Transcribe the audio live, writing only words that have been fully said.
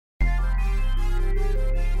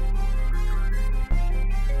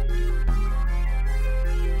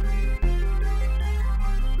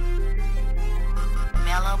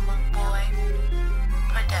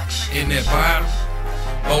that bottom.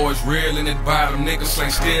 Boys real in that bottom, niggas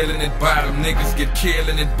slang still in that bottom, niggas get killed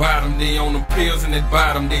in that bottom, they on them pills in that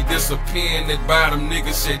bottom, they disappear in that bottom,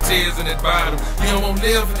 niggas shed tears in that bottom, you don't wanna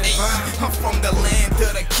live in that bottom. I'm from the land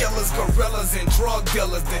of the killers, gorillas, and drug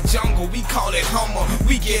dealers, the jungle, we call it Hummer,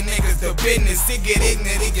 we get niggas the business, it get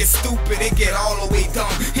ignorant, it get stupid, it get all the way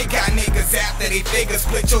dumb, it got niggas after they figure,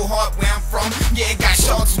 split your heart where I'm from, yeah, it got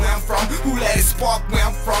sharks where I'm from, who let it spark where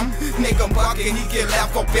I'm from, nigga bucket, he get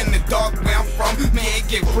left up in the dark where I'm from, man, it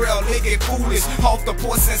get real, they get foolish, off the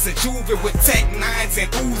porch since a juvie with tech nines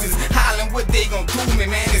and oozes, hollering what they gon' do me,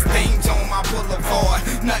 man, it's danger on my boulevard,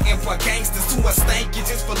 nothing for gangsters to a stank you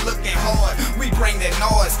just for looking hard, we bring that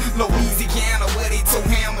noise, Louisiana where they two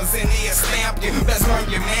hammers and they stamp you, let's learn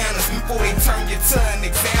your manners, before they turn you to an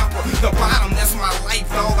example, the bottom, that's my life,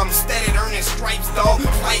 dog, I'm steady earning stripes, dog,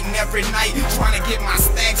 fighting every night, trying to get my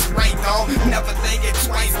stacks right, dog, never think it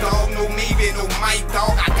twice, dog, no maybe, no might,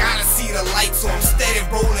 dog, I gotta see the light, so I'm steady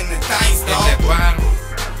rolling the dice, dog. In that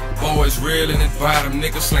bottom, boys real in that bottom,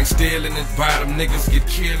 niggas slang still in that bottom, niggas get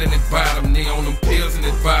killed in that bottom, they on them pills in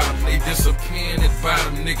that bottom, they disappear in that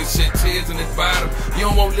bottom, niggas shed tears in that bottom, you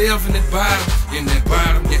don't wanna live in that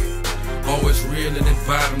bottom, yeah. Boys real in that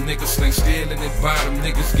bottom, niggas slang still in that bottom,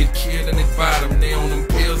 niggas get killed in that bottom, they on them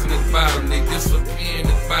pills in that bottom, they disappear in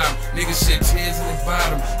that bottom, niggas shed tears in that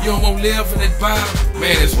bottom, you don't wanna live in that bottom,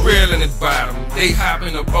 man, it's real in that bottom, they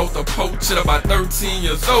hopping about the porch at about 13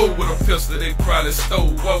 years old with a pistol they probably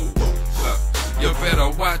stole, whoa. You better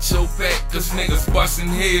watch your back, cause niggas busting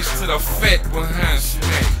heads to the fat behind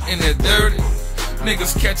smack, and they're dirty.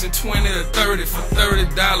 Niggas catching 20 to 30 for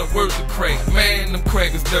 $30 worth of crack. Man, them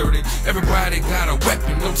crack is dirty. Everybody got a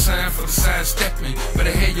weapon, no time for the sidestepping.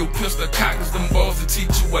 Better have your pistol cocked, cause them balls will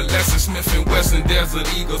teach you a lesson. Smith and Wesson, Desert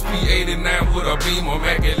Eagles, P89 with a beamer,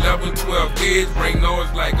 Mac 11, 12 gauge, bring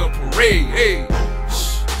noise like a parade. Hey.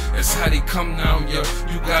 That's how they come now, yeah.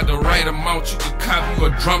 You got the right amount, you can cop you a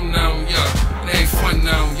drum now, yeah. They ain't fun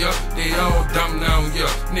now, yeah. They all dumb now,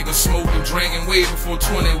 yeah. Niggas smoking, drinking way before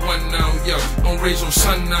 21 now, yeah. Don't raise your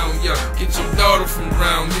son now, yeah. Get your daughter from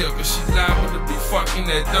around here, cause she liable to be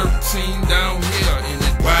fucking at 13 down here in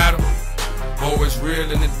that bottom. Boys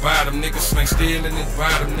real in that bottom, niggas slang still in that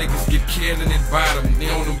bottom, niggas get killed in that bottom, they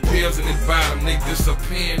on them pills in that bottom, they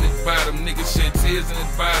disappear in that bottom, niggas shed tears in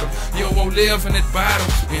that bottom, you don't wanna live in that bottom,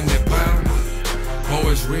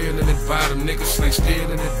 Boys real in that bottom, niggas slang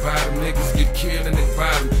still in that bottom, niggas get killed in that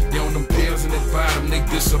bottom, they on them pills in that bottom, they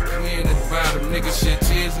disappear in that bottom, niggas shed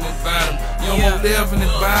tears in that bottom, you don't wanna live in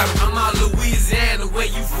that bottom. I'm out Louisiana, where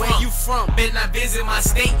you from? Better not visit my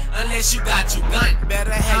state unless you got your gun.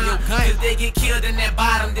 Better have your gun. Cause they get killed in that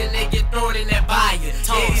bottom, then they get thrown in that fire.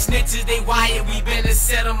 Yeah, these snitches, they wired, we been to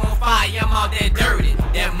set them on fire. I'm out that dirty,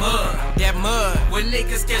 that mud. When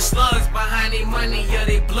niggas get slugs behind they money, yeah,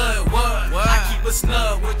 they blood. What? I keep a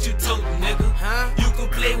snug, what you told nigga? You can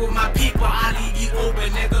play with my people, I leave you open,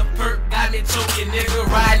 nigga. Perk got me choking, nigga.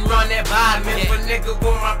 Riding around that bottom. If a nigga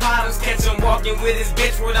with my problems, catch him walking with his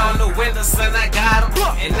bitch without no window, son, I got him.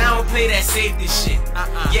 And I don't play that safety shit.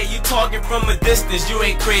 Yeah, you talking from a distance, you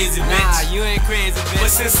ain't crazy, bitch. Nah, you ain't crazy, bitch.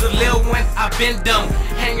 But since a little one, I been dumb.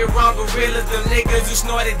 Hanging around gorillas, them niggas who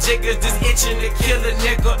snorted jiggers, just itching to kill a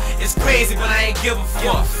nigga. It's crazy, but I ain't give a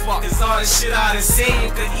fuck. Cause all the shit I done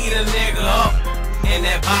seen could eat a nigga up. In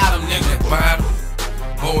that bottom, nigga. In that bottom.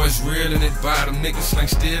 Boys real in that bottom, niggas slang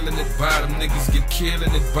still in that bottom, niggas get killed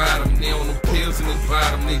in that bottom, they on them pills in that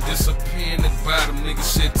bottom, they disappear in that bottom, niggas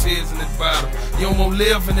shed tears in that bottom, you don't wanna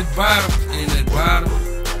live in that bottom, in that bottom.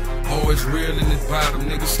 Boys real in that bottom,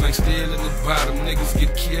 niggas slang still in that bottom, niggas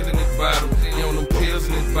get killed in that bottom, they on them pills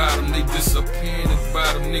in that bottom, they disappear in that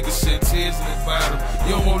bottom, niggas shed tears in that bottom,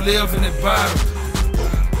 you don't wanna live in that bottom.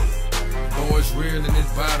 Boys real in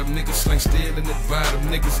that bottom, niggas slang still in that bottom,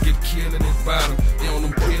 niggas get killed in that bottom, they on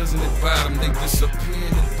them pills in that bottom, they disappear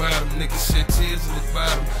in that bottom, niggas shed tears in that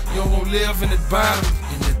bottom, you don't wanna live in that bottom,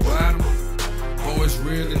 in that bottom. Boys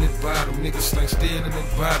real in that bottom, niggas slang still in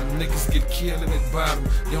that bottom, niggas get killed in that bottom,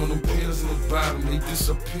 they on them pills in that bottom, they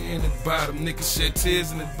disappear in that bottom, niggas shed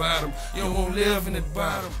tears in that bottom, you don't wanna live in that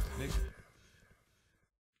bottom.